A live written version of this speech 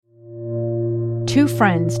Two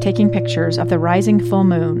friends taking pictures of the rising full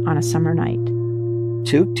moon on a summer night.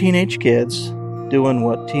 Two teenage kids doing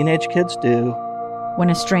what teenage kids do. When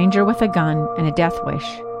a stranger with a gun and a death wish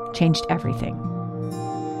changed everything.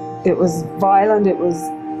 It was violent, it was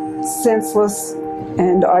senseless,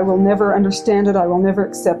 and I will never understand it, I will never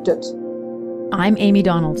accept it. I'm Amy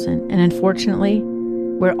Donaldson, and unfortunately,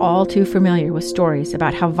 we're all too familiar with stories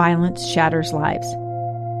about how violence shatters lives.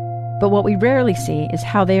 But what we rarely see is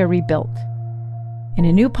how they are rebuilt. In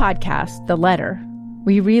a new podcast, The Letter,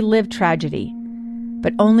 we relive tragedy,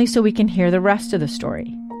 but only so we can hear the rest of the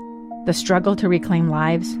story. The struggle to reclaim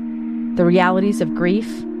lives, the realities of grief,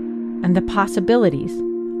 and the possibilities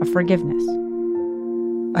of forgiveness.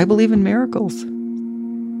 I believe in miracles.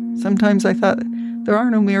 Sometimes I thought, there are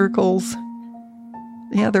no miracles.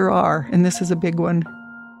 Yeah, there are, and this is a big one.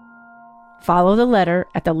 Follow The Letter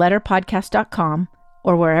at theletterpodcast.com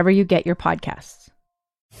or wherever you get your podcasts.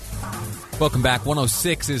 Welcome back.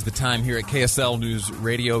 106 is the time here at KSL News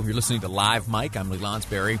Radio. You're listening to Live Mike. I'm Lee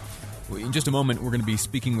Lonsberry. In just a moment, we're going to be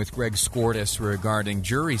speaking with Greg Skordas regarding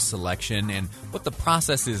jury selection and what the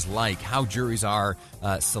process is like, how juries are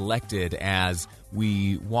selected as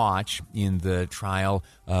we watch in the trial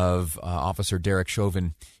of Officer Derek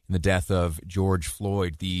Chauvin in the death of George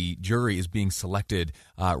Floyd. The jury is being selected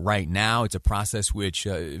right now. It's a process which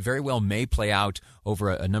very well may play out over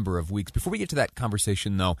a number of weeks. Before we get to that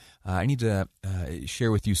conversation, though, I need to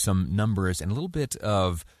share with you some numbers and a little bit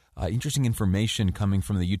of interesting information coming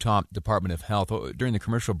from the Utah Department of Health. During the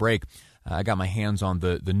commercial break, I got my hands on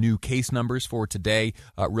the new case numbers for today.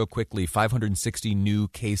 Real quickly, 560 new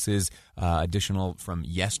cases, additional from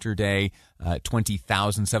yesterday,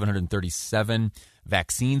 20,737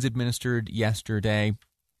 vaccines administered yesterday.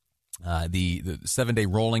 The 7-day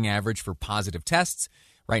rolling average for positive tests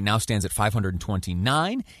right now stands at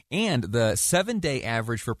 529, and the 7-day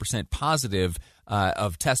average for percent positive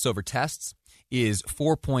of tests over tests is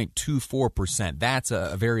 4.24%. That's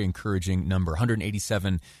a very encouraging number.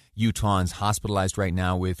 187 Utahns hospitalized right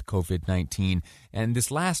now with COVID-19. And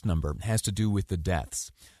this last number has to do with the deaths.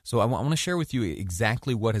 So I want to share with you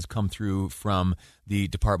exactly what has come through from the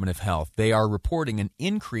Department of Health. They are reporting an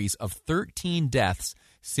increase of 13 deaths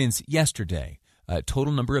since yesterday.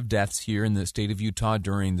 Total number of deaths here in the state of Utah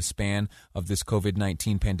during the span of this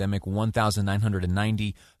COVID-19 pandemic,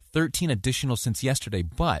 1,990, 13 additional since yesterday.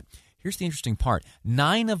 But here's the interesting part.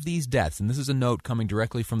 9 of these deaths, and this is a note coming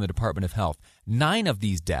directly from the Department of Health, 9 of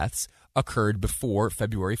these deaths occurred before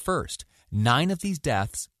February 1st. 9 of these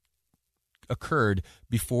deaths occurred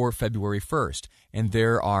before February 1st. And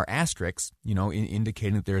there are asterisks,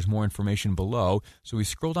 indicating that there's more information below. So we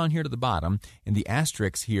scroll down here to the bottom, and the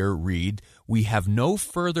asterisks here read, "We have no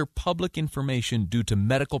further public information due to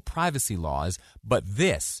medical privacy laws, but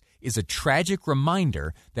this is a tragic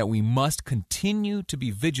reminder that we must continue to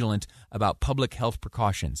be vigilant about public health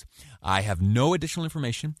precautions. I have no additional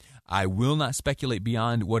information. I will not speculate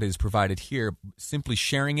beyond what is provided here, simply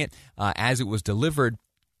sharing it as it was delivered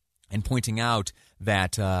and pointing out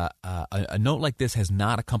that a note like this has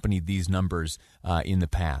not accompanied these numbers in the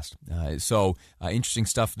past." So interesting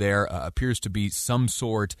stuff there. Appears to be some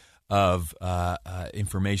sort of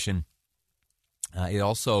information. It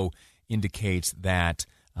also indicates that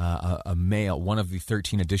a male, one of the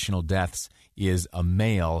 13 additional deaths is a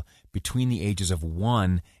male between the ages of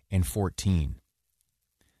 1 and 14.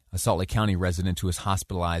 A Salt Lake County resident who was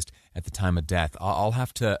hospitalized at the time of death. I'll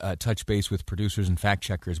have to touch base with producers and fact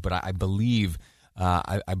checkers, but I believe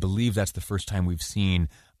that's the first time we've seen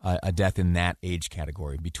a death in that age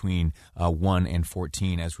category between 1 and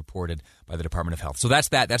 14, as reported by the Department of Health. So that's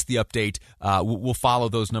that. That's the update. We'll follow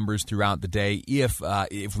those numbers throughout the day. If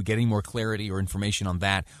we get any more clarity or information on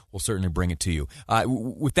that, we'll certainly bring it to you.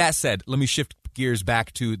 With that said, let me shift gears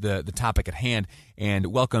back to the topic at hand and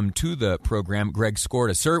welcome to the program Greg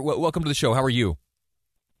Skordas. Sir, welcome to the show. How are you?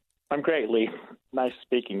 I'm great, Lee. Nice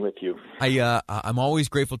speaking with you. I'm always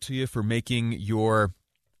grateful to you for making your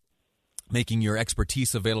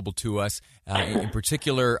expertise available to us, in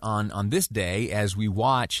particular on this day as we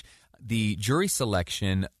watch the jury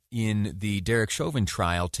selection in the Derek Chauvin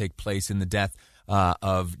trial take place in the death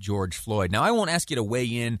of George Floyd. Now, I won't ask you to weigh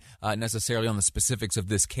in necessarily on the specifics of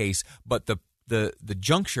this case, but the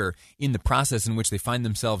juncture in the process in which they find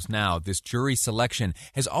themselves now, this jury selection,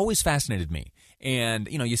 has always fascinated me. And,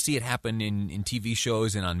 you see it happen in TV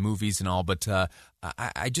shows and on movies and all, but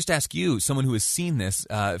I just ask you, someone who has seen this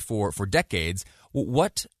for decades,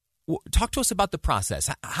 talk to us about the process.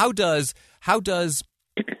 How does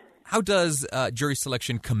jury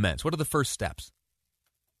selection commence? What are the first steps?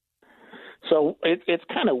 So it's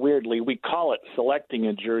kind of weirdly, we call it selecting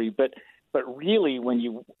a jury, but But really,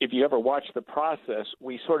 if you ever watch the process,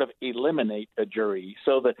 we sort of eliminate a jury.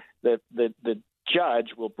 So the judge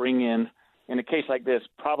will bring in a case like this,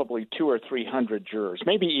 probably 200 or 300 jurors,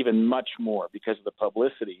 maybe even much more because of the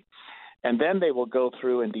publicity. And then they will go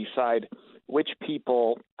through and decide which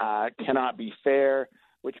people cannot be fair,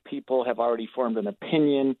 which people have already formed an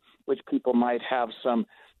opinion, which people might have some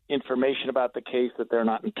information about the case that they're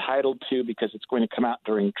not entitled to because it's going to come out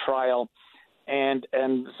during trial. And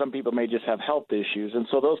some people may just have health issues. And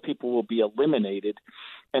so those people will be eliminated.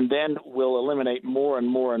 And then we'll eliminate more and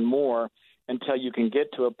more and more until you can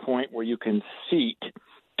get to a point where you can seat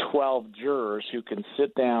 12 jurors who can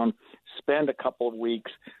sit down, spend a couple of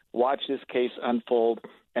weeks, watch this case unfold,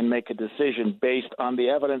 and make a decision based on the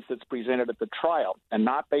evidence that's presented at the trial and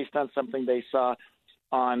not based on something they saw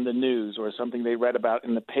on the news or something they read about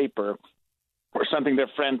in the paper or something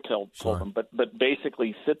their friend told them. But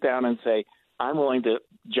basically sit down and say, I'm willing to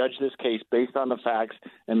judge this case based on the facts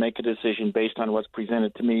and make a decision based on what's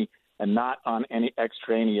presented to me and not on any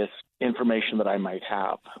extraneous information that I might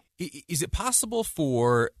have. Is it possible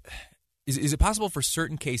for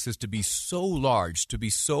certain cases to be so large, to be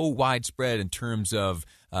so widespread in terms of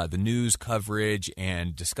the news coverage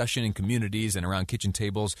and discussion in communities and around kitchen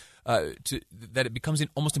tables, that it becomes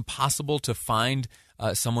almost impossible to find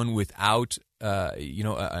someone without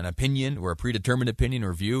an opinion or a predetermined opinion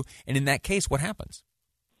or view? And in that case, what happens?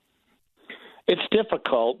 It's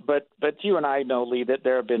difficult, but you and I know, Lee, that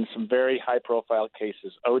there have been some very high-profile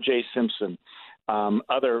cases. O.J. Simpson,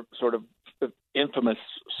 other sort of infamous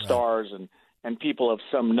stars and people of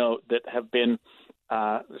some note that have been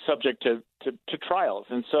subject to trials.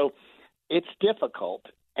 And so it's difficult.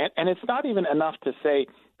 And it's not even enough to say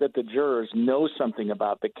that the jurors know something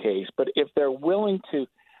about the case, but if they're willing to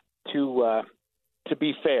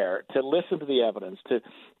be fair, to listen to the evidence,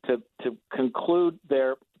 to conclude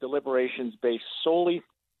their deliberations based solely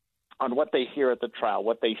on what they hear at the trial,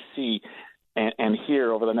 what they see and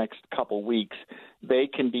hear over the next couple weeks, they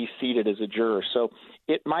can be seated as a juror. So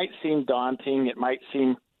it might seem daunting. It might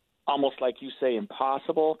seem almost like you say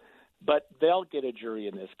impossible, but they'll get a jury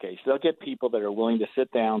in this case. They'll get people that are willing to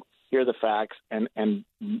sit down, hear the facts, and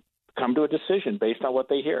come to a decision based on what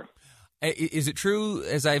they hear. Is it true,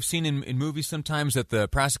 as I've seen in movies sometimes, that the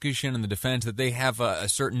prosecution and the defense, that they have a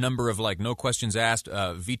certain number of, no questions asked,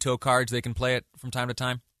 veto cards they can play it from time to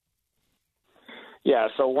time? Yeah,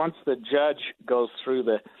 so once the judge goes through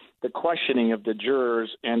the questioning of the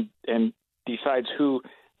jurors and decides who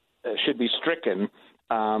should be stricken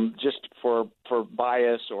just for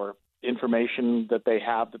bias or information that they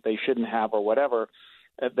have that they shouldn't have or whatever,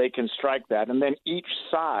 they can strike that. And then each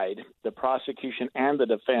side, the prosecution and the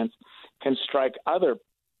defense, can strike other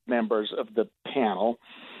members of the panel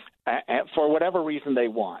for whatever reason they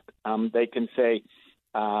want. They can say,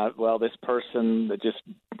 well, this person that just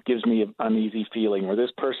gives me an uneasy feeling, or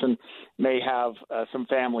this person may have some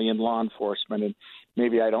family in law enforcement, and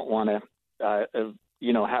maybe I don't want to,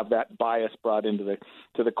 have that bias brought into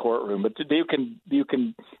the courtroom. But you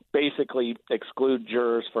can basically exclude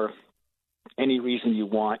jurors for any reason you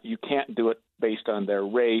want. You can't do it based on their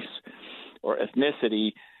race or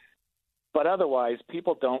ethnicity. But otherwise,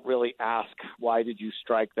 people don't really ask, why did you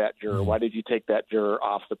strike that juror? Why did you take that juror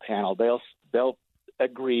off the panel? They'll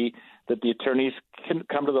agree that the attorneys can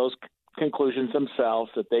come to those conclusions themselves,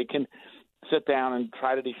 that they can sit down and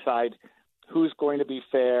try to decide who's going to be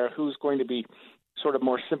fair, who's going to be sort of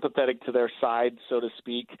more sympathetic to their side, so to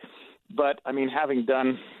speak. But, I mean, having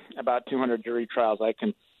done about 200 jury trials, I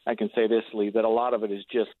can say this, Lee, that a lot of it is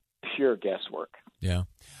just pure guesswork. Yeah.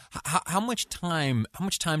 How much time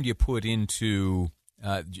do you put into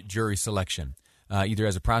jury selection, either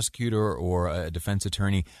as a prosecutor or a defense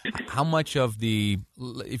attorney? How much of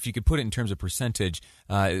if you could put it in terms of percentage,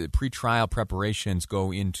 pretrial preparations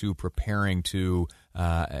go into preparing to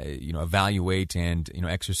evaluate and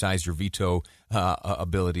exercise your veto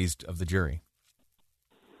abilities of the jury?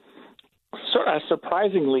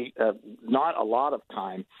 Surprisingly, not a lot of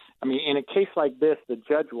time. I mean, in a case like this, the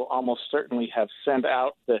judge will almost certainly have sent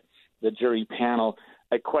out the jury panel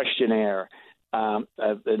a questionnaire.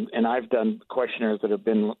 And I've done questionnaires that have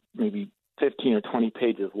been maybe 15 or 20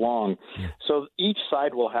 pages long. Yeah. So each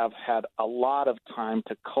side will have had a lot of time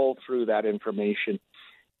to cull through that information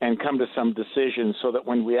and come to some decisions so that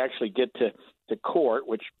when we actually get to court,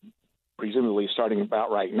 which presumably starting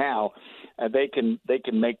about right now, they can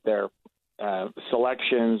make their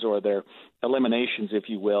selections or their eliminations, if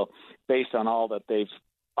you will, based on all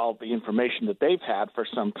the information that they've had for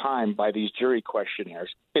some time by these jury questionnaires.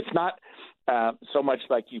 It's not so much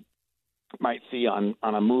like you might see on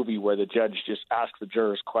a movie where the judge just asks the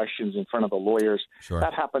jurors questions in front of the lawyers. Sure.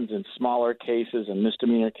 That happens in smaller cases and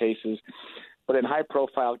misdemeanor cases. But in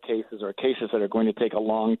high-profile cases or cases that are going to take a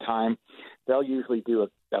long time, they'll usually do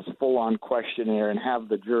a full-on questionnaire and have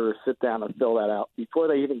the jurors sit down and fill that out before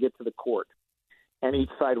they even get to the court. And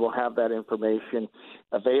each side will have that information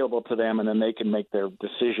available to them, and then they can make their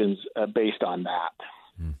decisions based on that.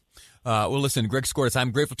 Well, listen, Greg Skordas,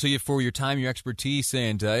 I'm grateful to you for your time, your expertise,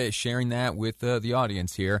 and sharing that with the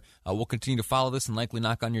audience here. We'll continue to follow this and likely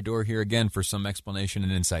knock on your door here again for some explanation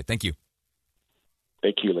and insight. Thank you.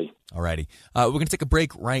 Thank you, Lee. All righty. We're going to take a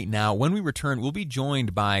break right now. When we return, we'll be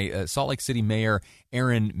joined by Salt Lake City Mayor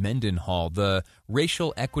Erin Mendenhall. The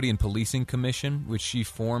Racial Equity and Policing Commission, which she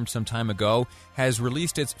formed some time ago, has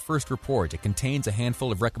released its first report. It contains a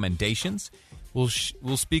handful of recommendations. We'll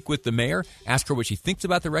speak with the mayor, ask her what she thinks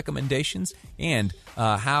about the recommendations, and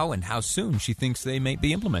how soon she thinks they may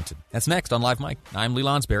be implemented. That's next on Live Mike. I'm Lee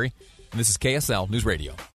Lonsberry, and this is KSL News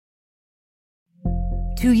Radio.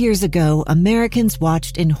 2 years ago, Americans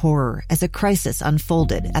watched in horror as a crisis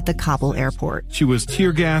unfolded at the Kabul airport. She was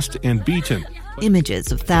tear-gassed and beaten.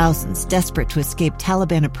 Images of thousands desperate to escape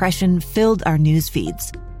Taliban oppression filled our news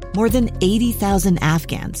feeds. More than 80,000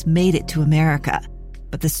 Afghans made it to America.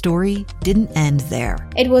 But the story didn't end there.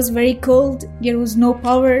 It was very cold. There was no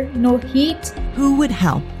power, no heat. Who would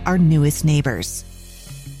help our newest neighbors?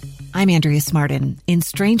 I'm Andrea Smartin. In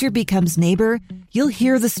Stranger Becomes Neighbor, you'll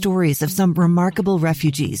hear the stories of some remarkable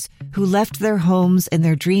refugees who left their homes and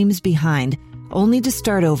their dreams behind, only to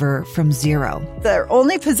start over from zero. Their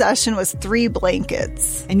only possession was 3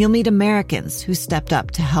 blankets. And you'll meet Americans who stepped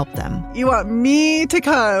up to help them. You want me to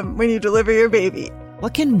come when you deliver your baby.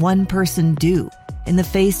 What can one person do in the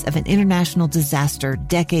face of an international disaster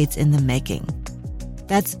decades in the making?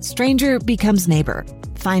 That's Stranger Becomes Neighbor.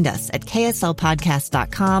 Find us at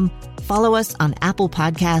kslpodcast.com. Follow us on Apple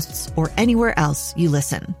Podcasts or anywhere else you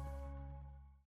listen.